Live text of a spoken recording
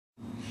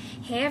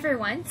Hey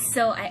everyone,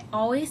 so I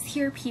always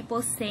hear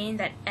people saying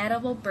that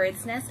edible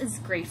bird's nest is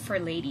great for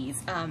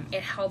ladies.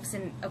 It helps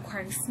in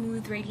acquiring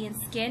smooth,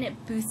 radiant skin,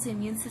 it boosts the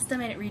immune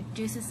system, and it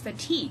reduces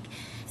fatigue.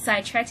 So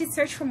I tried to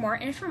search for more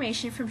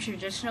information from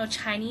traditional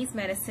Chinese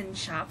medicine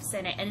shops,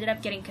 and I ended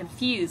up getting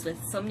confused with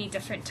so many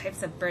different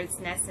types of bird's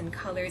nests and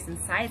colors and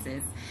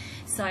sizes.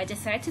 So I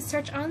decided to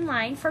search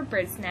online for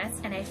bird's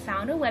nests, and I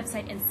found a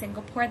website in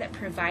Singapore that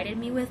provided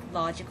me with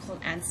logical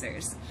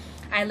answers.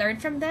 I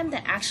learned from them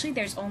that actually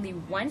there's only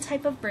one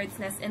type of bird's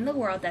nest in the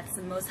world that's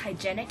the most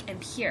hygienic and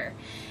pure.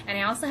 And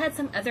I also had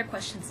some other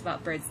questions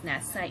about bird's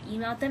nests, so I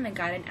emailed them and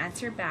got an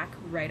answer back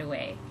right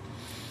away.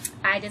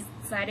 I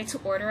decided to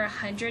order a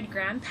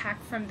 100-gram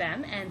pack from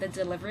them, and the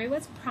delivery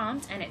was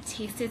prompt and it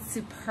tasted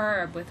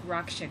superb with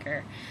rock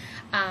sugar.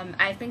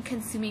 I've been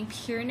consuming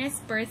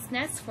Pureness bird's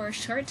nest for a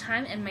short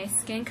time, and my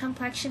skin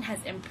complexion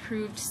has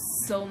improved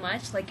so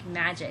much, like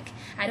magic.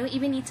 I don't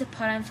even need to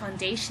put on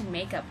foundation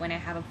makeup when I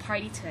have a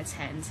party to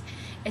attend.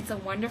 It's a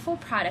wonderful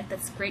product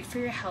that's great for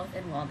your health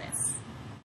and wellness.